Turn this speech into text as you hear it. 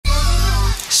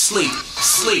sleep,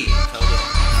 sleep.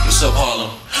 What's up,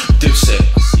 Harlem? Dipset,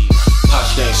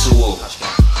 Posh Gang Sewell,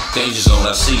 Danger Zone,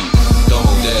 I see you.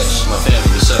 Domo Dash, my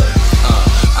family, what's up?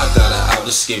 I got her out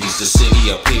the skivvies, the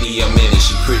city, I pity, I'm in it.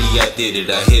 She pretty, I did it.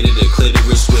 I hit it, a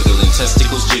clitoris wiggling,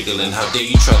 testicles jiggling. How dare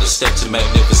you try to step to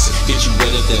magnificent? Get you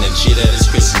wetter than a jit at his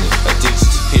christening.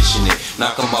 Addicted to pitching it,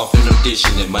 knock them off and I'm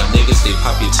dishing it. My niggas, they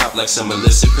pop your top like some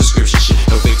illicit prescription shit.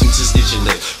 No victim to stitching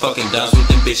lip, fucking downs with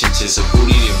them bitchin' tits. A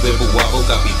booty that wibble wobble,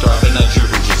 got me thriving, I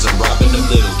dribble jits. I'm robbing them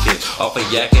little kids, off a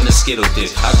yak and a Skittle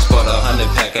disc. I just bought 100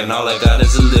 pack and all I got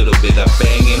is a little bit. I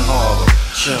bang in Harlem,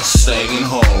 staying in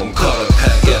Harlem. Caught a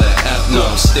pack at an app, no,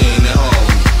 I'm staying at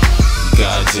Harlem.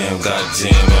 Goddamn,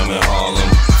 goddamn, I'm in Harlem.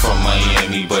 From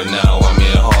Miami, but now I'm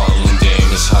in Harlem. Damn,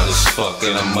 it's hot as fuck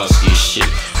and I must get shit,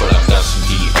 but I got some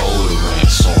deodorant,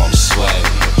 so I'm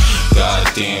swagging.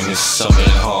 Goddamn, it's summer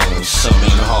in Harlem, summer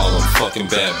in Harlem. Fucking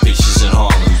bad bitches in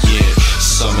Harlem, yeah,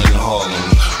 summer in Harlem.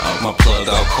 My plug,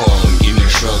 I'll call him. Give me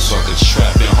drugs so I can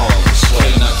trap in Harlem.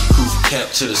 Sway, knock your goof cap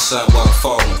to the sidewalk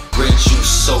falling. Red juice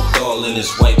soaked all in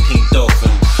this white pink dolphin.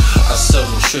 I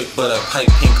seldom trick, but I pipe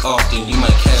pink often. You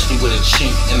might catch me with a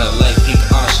chink and I like pink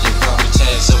Austin. Proper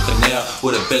tags of canal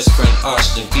with a best friend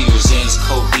Austin. Feeders ends,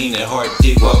 codeine and hard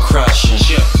dick while crushing.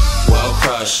 While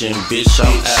crushing, bitch,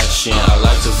 I'm action. I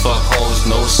like to fuck hoes,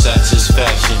 no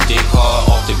satisfaction. Dick hard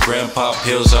off the grandpa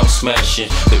pills, I'm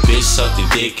smashing. The bitch sucked the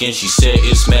dick and she said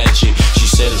it's magic. She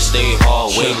said it stayed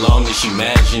hard way long than she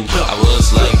imagined. I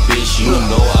was like, bitch, you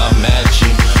know I'm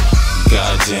matching.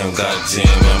 Goddamn,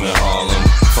 goddamn, I'm in Harlem.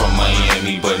 From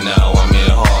Miami, but now I'm in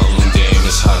Harlem. Damn,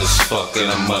 it's hot as fuck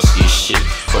and I must get shit,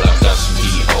 but I got some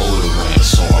deodorant,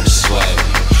 so I'm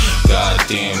swagging.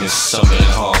 Goddamn, it's summer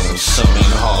in Harlem, summer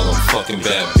in Harlem. Fucking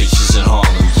bad bitches in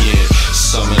Harlem, yeah,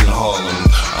 summer in Harlem.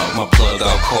 My plug,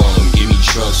 I'll call him. Give me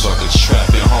drugs so I can trap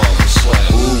in Harlem. Swag.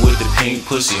 Ooh, with the pink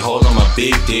pussy, hold on my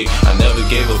big dick. I never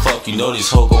gave a fuck, you know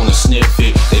this hoe gonna sniff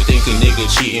it. They think a nigga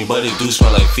cheating, but it do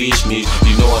smell like fish meat.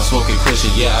 You know I'm smoking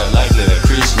cushion, yeah, I like it at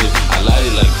Christmas. I light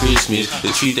it like Christmas.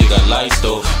 The tree they got lights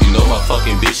though. You know my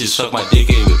fucking bitches suck my dick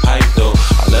in with pipe though.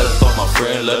 I let her fuck my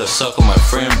friend, let her suck on my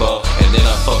friend ball, and then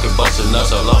I fucking bust her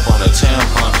nuts all up on a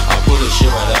tampon. I pull the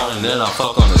shit right out and then I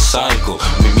fuck on the cycle.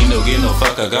 Me no get no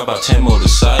fuck, I got about 10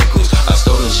 motorcycles. I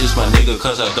stole them shits, my nigga,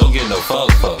 cause I don't get no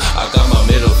fuck. I got my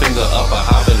middle finger up, I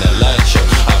hop in that latcher.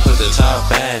 I put the top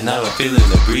bad, now I'm feeling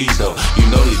the breeze though. You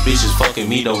know these bitches fucking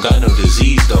me, don't got no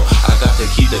disease though. I got to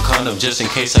keep the condom just in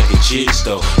case I get jigs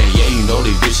though. And yeah, you know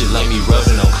these bitches like me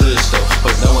rubbing on clits though.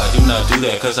 But no, I do not do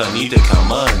that cause I need to count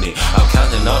money. I'm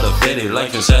counting all the fetted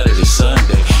life from Saturday,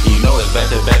 Sunday. You know it's back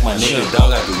to back, my nigga,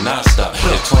 dog, I do not stop.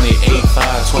 At 28,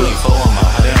 5, 24 on my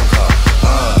damn car.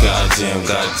 Goddamn,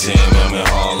 goddamn, I'm in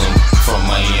Harlem. From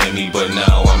Miami, but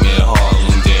now I'm in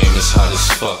Harlem. Damn, it's hot as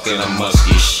fuck and I must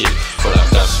get shit, but I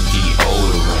got some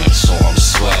deodorant, so I'm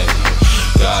swagging.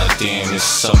 Goddamn, it's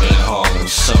summer in Harlem,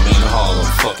 summer in Harlem.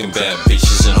 Fucking bad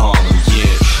bitches in Harlem,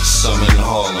 yeah, summer in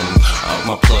Harlem.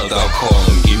 My plug, I'll call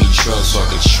him. Give me drugs so I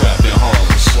can trap in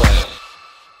Harlem. Swag.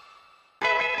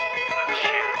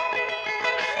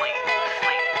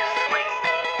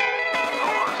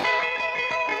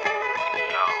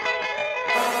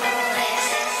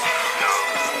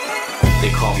 They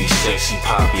call me sexy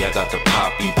poppy, I got the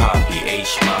poppy.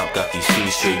 H-mob got these feet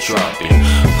straight dropping.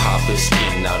 Papa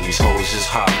skin, now these hoes is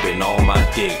hopping on my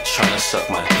dick, tryna suck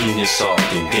my penis off.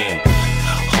 And damn,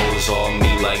 hoes on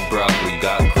me like broccoli.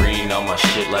 Got green on my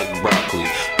shit like broccoli.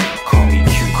 Call me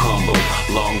cucumber,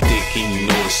 long dick and you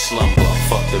know it's slumber.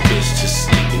 Fuck the bitch to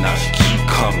sleep and now she keep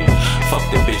coming. Fuck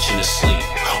the bitch in the sleep.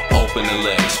 Open the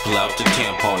legs, pull out the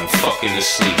tampon and fucking to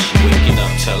sleep. She waking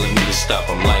up telling me to stop,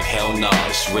 I'm like hell nah,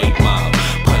 it's rape mob.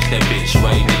 Punch that bitch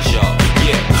right in the jaw,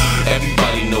 yeah.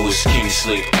 Everybody know it's King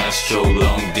Slick, Astro,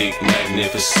 long dick,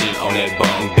 magnificent on that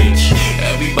bong bitch.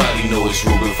 Everybody know it's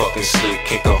Ruben fucking Slikk,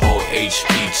 kick a whole HP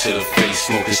to the face,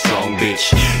 smoking strong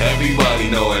bitch. Everybody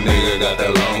know a nigga got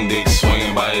that long dick,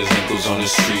 swinging by his ankles on the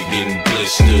street, getting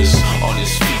blisters on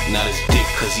his feet, not his dick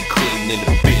cause he clean in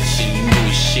the bitch. And you know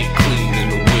his shit clean in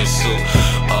the whistle,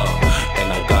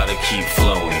 and I gotta keep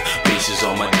flowing. Bitches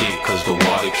on my dick cause the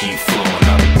water keep flowing.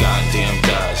 Out of goddamn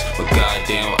thighs, but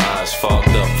goddamn eyes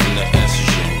fogged up from the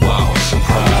estrogen. Wow,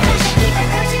 surprise.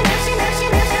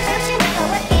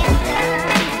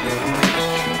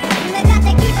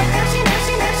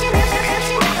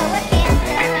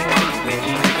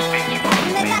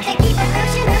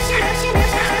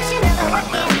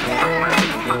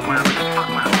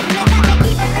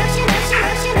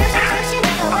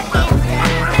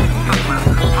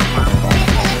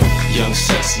 Young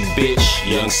sexy bitch,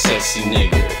 young sexy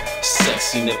nigga.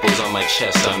 Sexy nipples on my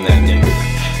chest, I'm that nigga.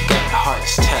 Got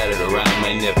hearts tatted around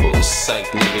my nipples. Psych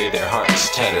nigga, their hearts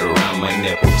tatted around my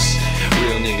nipples.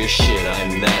 Real nigga shit,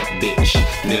 I'm that bitch.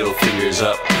 Middle fingers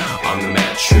up on the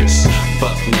mattress.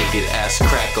 Buck naked ass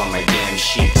crack on my damn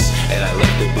sheets. And I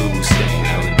left the boo-boo stain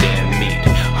on the damn meat.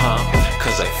 Huh?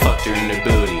 Cause I fucked her in the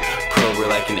booty. Probe her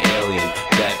like an alien.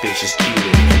 That bitch is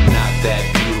cuter. Not that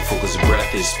beautiful cause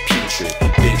breath is putrid.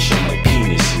 Bitch on my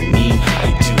penis and me,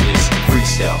 I do this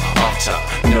freestyle, off top,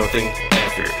 nothing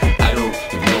ever. I don't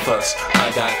give no fucks, I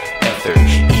got ether,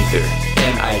 ether.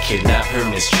 And I kidnap her,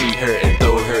 mistreat her, and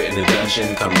throw her in the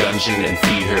dungeon. Come dungeon and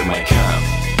feed her my cum.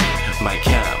 My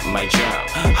camp, my drum,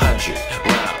 100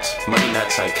 rounds. Money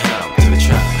nuts I come to the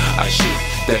trap. I shoot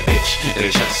that bitch in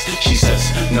the chest. She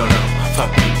says, no, no, fuck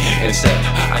me. Instead,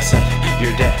 I said,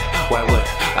 you're dead. Why would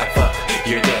I fuck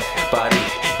your dead body?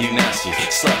 You nasty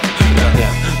slut.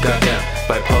 Goddamn, goddamn.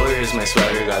 Bipolar is my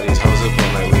swagger. Got these hoes up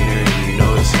on my wiener. And you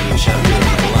know it's a new chapter of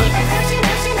my life.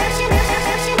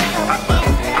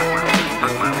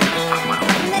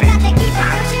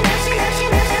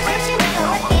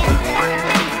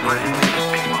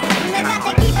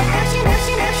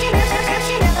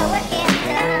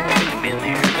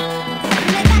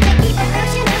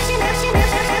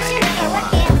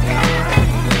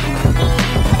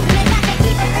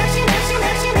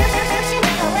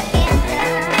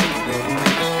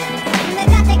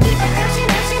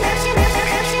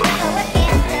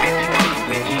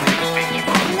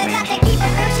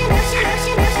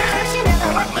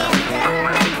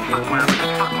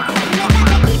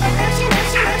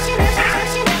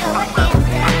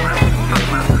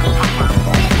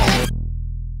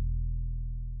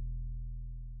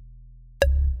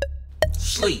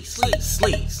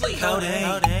 Sleep,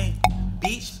 codeine,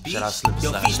 beach, shout out Slip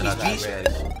yo, Slide, shout out beach,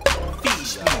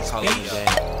 beach, call it gang,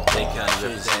 they kind of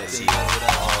represent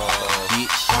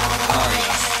beach,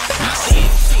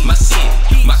 my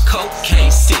city, my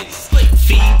cocaine city.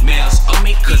 Females on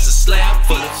me cause a slab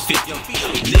full of 50.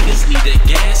 Niggas need that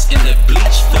gas and that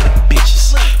bleach for the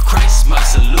bitches. Christ my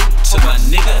salute to my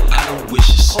nigga out of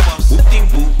wishes.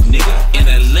 Whoop-de-whoop nigga in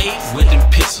LA with them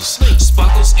pistols.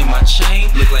 Sparkles in my chain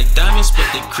look like diamonds but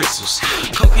they crystals.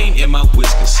 Cocaine in my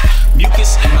whiskers,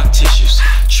 mucus in my tissues.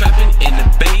 Trapping in the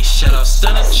bay, shout out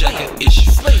stunner jacket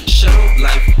issue. Shuttle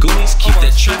life goonies keep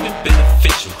that trapping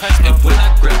beneficial. And when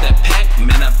I grab that pack,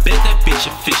 man I bet that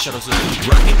bitch official.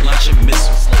 Rocket launcher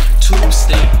missile, tube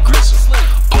stay gristle.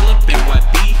 All up in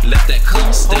YB, let that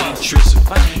cum stain drizzle.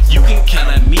 You can count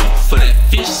on me for that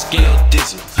fish scale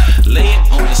dizzle. Lay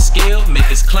it on the scale, make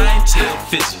his clientele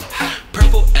fizzle.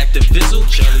 Purple activizzle,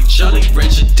 jolly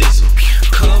wretched dizzle.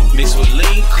 Cum mixed with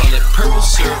lean, call it purple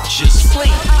syrup jizzle.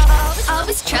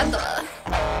 Always trouble,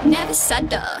 never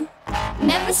settle,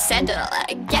 never settle.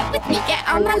 Get with me, get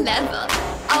on my level.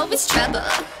 Always trouble,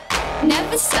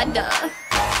 never settle,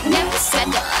 never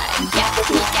settle. Get with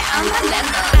me, get on my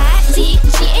level.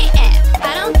 IDGAF,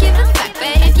 I don't give a fuck,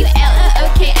 but if you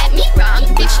LOOK at me wrong,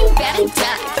 bitch you better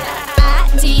duck.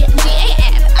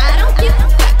 IDGAF, I don't give a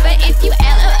fuck, but if you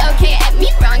LOOK at me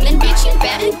wrong, then bitch you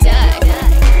better duck.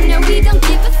 No, we don't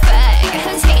give a fuck.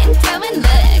 Hoes hating, throwing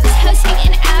looks. Hoes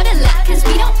hating out of luck, cause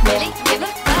we don't really give a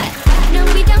fuck. No,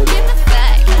 we don't give a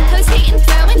fuck. Hoes hating,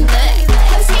 throwing looks.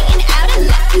 Hoes hating out of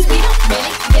luck, cause we don't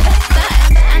really give a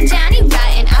fuck. I'm Johnny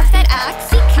Rotten off that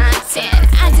OxyContin.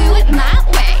 I do it my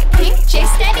way. Pink J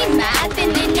steady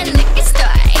mobbing in the liquor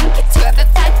store. In couture, but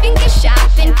 5-finger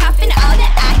shopping, popping all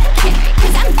that I can carry.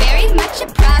 Cause I'm very much a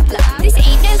problem. This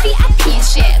ain't no VIP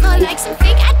shit, more like some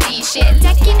fake ID shit.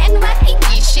 Ducking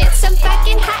NYPD shit, so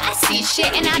fucking hot I see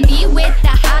shit. And I be with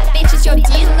the hot bitches, your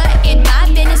dealer in my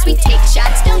business. We take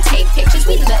shots, don't take pictures.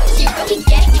 We look cute, but we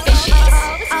get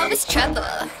vicious. Always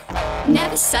trouble,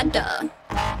 never settle,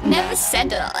 never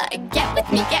settle. Get with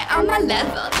me, get on my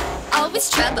level. Always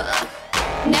trouble,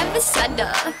 never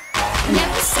settle,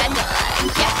 never settle.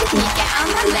 Get with me, get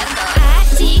on my level.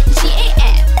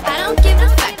 IDGAF, I don't give a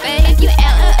fuck, but if you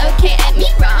LOOK at me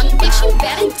wrong, bitch you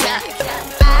better duck.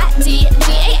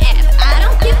 IDGAF, I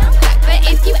don't give a fuck, but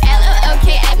if you LOOK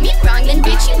at me wrong, then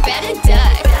bitch you better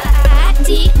duck.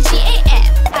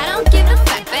 IDGAF, I don't give a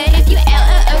fuck, but if you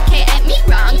LOOK at me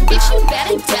wrong, bitch you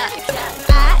better duck.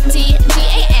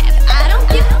 IDGAF, I don't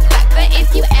give a fuck, but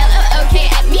if you LOOK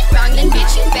at me wrong, then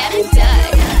bitch you better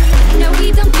duck. No,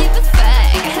 we don't give a fuck.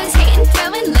 Hoes hating,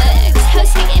 throwing looks.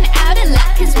 Hoes hating out of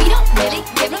luck, cause we don't really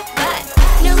give a fuck.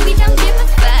 No, we don't give a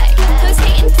fuck. Hoes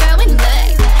hating, throwing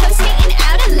looks. Hoes hating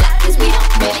out of luck, cause we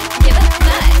don't really give a fuck.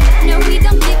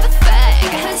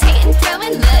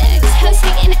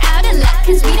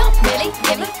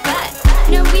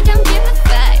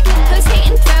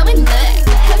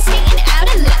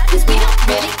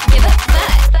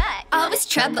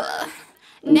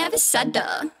 never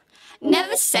settle,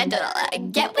 never settle.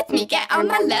 Get with me, get on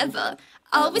my level.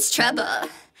 Always trouble,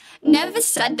 never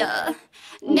settle,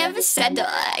 never settle.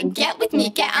 Get with me,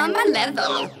 get on my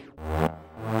level.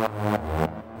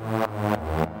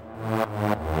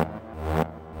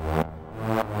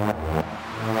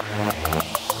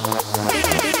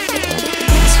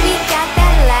 Bitch, we got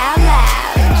that loud,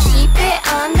 loud. Keep it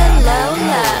on the low,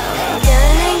 low.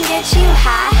 Gonna get you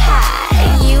high, high.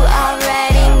 You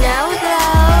already know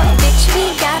though. Bitch, we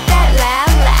got that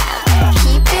loud, loud.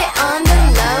 Keep it on the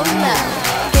low, low.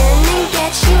 Gonna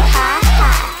get you high,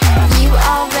 high. You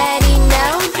already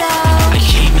know though. I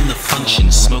came in the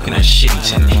function, smoking that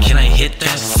Shittington. Can I hit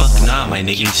that? Fuck nah, my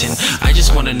niggington. I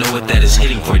just wanna know what that is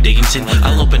hitting for, Diggington.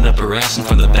 I'll open up her ass and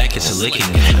from the back it's a licking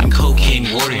it. I'm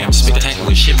cocaine warrior, I'm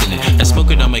spectacular shipping it. I'm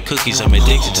smoking on my cookies, I'm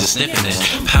addicted to sniffing it.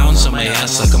 Pounds on my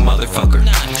ass like a motherfucker.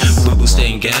 Boo-boo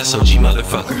staying gas, OG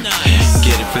motherfucker.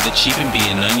 Get it for the cheap and be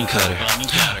an onion cutter.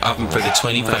 Off for the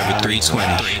 25 or 320.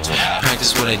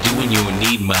 Practice what I do when you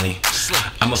need money.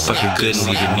 I'ma fuck her good and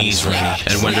leave her knees runny.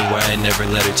 And wonder why I never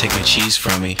let her take my cheese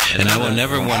from me. And I will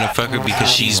never wanna fuck her because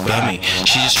she's bummy.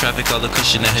 She just traffic all the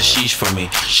cushion that hashish for me.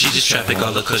 She just traffic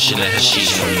all the cushion that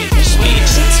hashish for me. Bitch,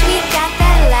 we got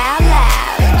that loud,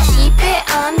 loud. Keep it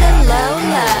on the low,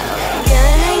 low.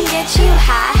 Gonna get you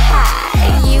high,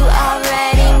 high. You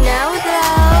already know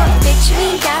though. Bitch,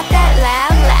 we got that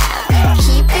loud, loud.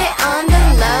 Keep it on the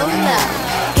low, low.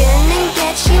 Gonna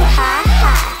get you high,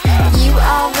 high. You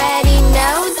already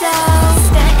know though.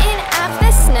 Stunting off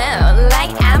the snow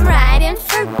like I'm riding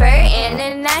for Burton,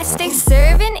 and I stick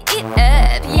serving it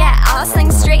up. Yeah, I'll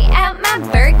sling straight out my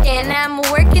Birkin. I'm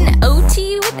working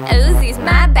OT with Ozies.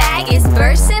 My bag is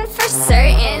bursting for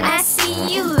certain. I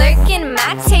see you lurking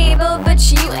my table, but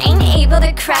you ain't able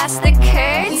to cross the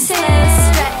curtain.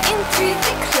 Strutting through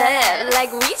the club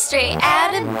like we straight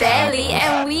out of belly,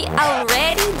 and we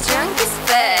already drunk as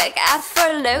fuck. I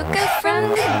for loco from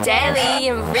the deli,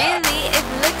 and really if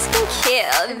looks can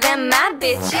kill, then my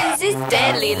bitches is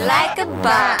deadly like a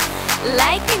bomb,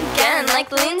 like a gun,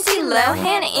 like Lindsay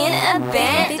Lohan in a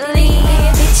Bentley.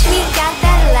 Bitch, we got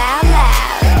that loud, loud.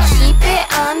 Keep it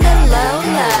on the low,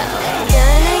 low.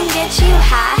 Gonna get you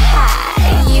high, high.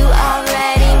 You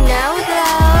already know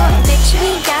though. Bitch, we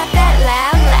got that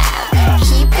loud, loud.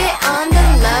 Keep it on the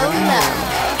low, low.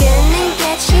 Gonna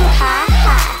get you high,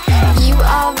 high. You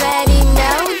already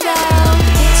know though.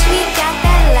 Bitch, we got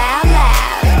that loud,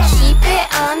 loud. Keep it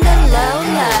on the low,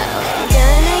 low.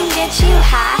 Gonna get you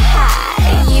high, high.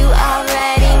 You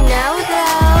already know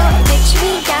though. Bitch, we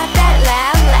got that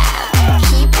loud, loud.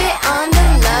 Keep it on the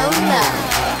low, low.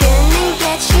 Gonna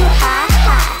get you high,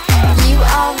 high. You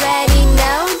already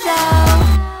know though.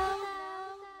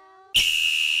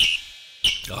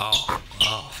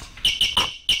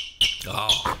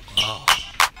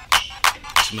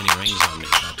 Too many rings on me,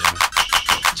 goddamn.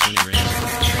 Too many rings.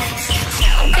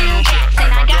 I'm feeling jacked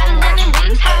and I got 11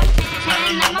 rings, ho.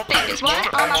 Smelling on my fingers, what?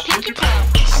 On my pinky toe.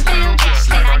 I'm feeling jacked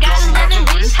and I got 11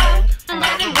 rings, ho.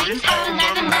 11 rings, ho.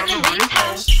 11 rings, ho.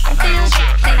 I'm feeling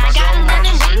jacked and I got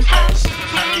 11 rings, ho.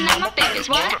 Smelling on my fingers,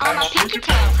 what? On my pinky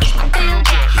toe. I'm feeling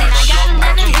jacked and I got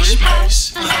 11 rings, ho.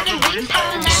 11 rings, ho.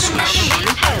 11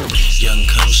 rings, ho. Young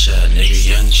cum shot, nigga,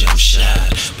 young jump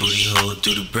shot. Booty hole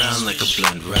through the brown like a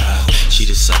blunt ride. She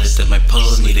decided that my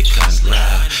pole needed kind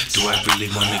ride. Do I really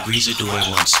want a grease or do I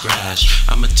want scratch?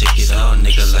 I'ma take it all,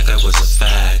 nigga, like I was a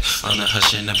fag. On the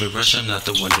hush and never rush, I'm not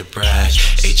the one to brag.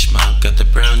 H-Mob got the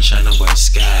brown, China white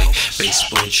sky. Base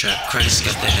boy trap Christ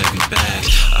got the heavy bag.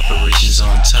 Operations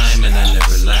on time and I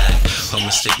never lag. Home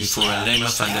mistake before I lame, I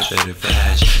find a better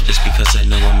badge. Just because I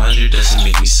know I'm under doesn't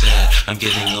make me sad. I'm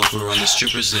getting over on the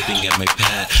strippers living at my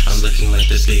pad. I'm looking like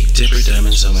the Big Dipper,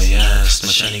 diamonds on my ass. My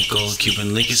shiny gold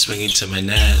Cuban link is swinging to my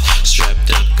nads.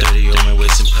 Strapped up, dirty on my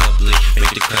waist in public.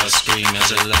 Make the crowd scream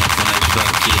as I laugh when I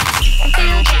fuck it. I'm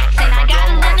feeling jacked and I got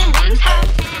 11 rings, ho.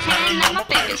 Smelling on my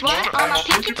fingers, what? On my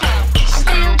pinky toe. I'm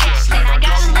feeling jacked and I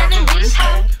got 11 rings,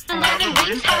 ho. 11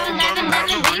 rings, ho.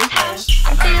 11 rings, ho.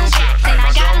 I'm feeling jacked and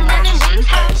I got 11 rings,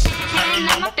 ho. Smelling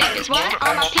on my fingers, what?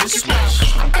 On my pinky toe.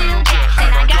 I'm feeling jacked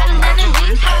and I got 11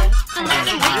 rings, ho.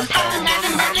 11 rings, ho.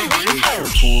 11 rings, ho.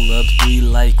 Pull up 3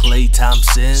 like Klay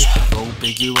Thompson. Go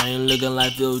Biggie Rain looking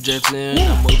like Phil Jackson.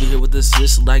 I'm over here with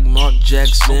assists like Mark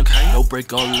Jackson. No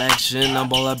break all action.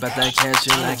 I'm all about that cash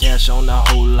and I cash on the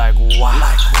hoe like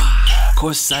why?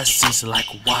 Course I sense like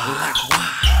why?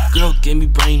 Girl gave me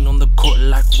brain on the court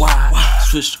like why?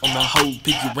 Switch on the hoe,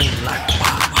 Biggie Rain like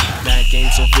why? That game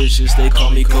so vicious, they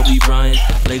call me Kobe Bryant.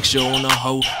 Lake show on the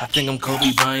hoe, I think I'm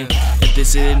Kobe Bryant. If they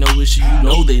say they no issue, you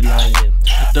know they lying.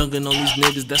 Dunking on these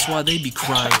niggas, that's why they be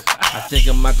crying. I think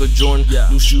I'm Michael Jordan.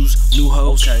 New shoes, new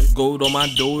hoes, gold on my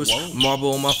doors,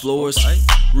 marble on my floors.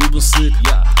 Ruben Slikk,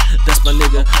 that's my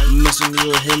nigga. Messing me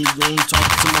with him, you gon' talk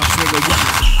to my trigger.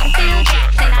 I'm feeling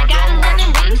jacked and I got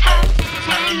 11 wings, ho.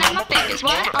 Smelling on my fingers,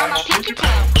 what on my pinky toe.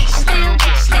 I'm feeling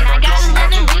jacked and I got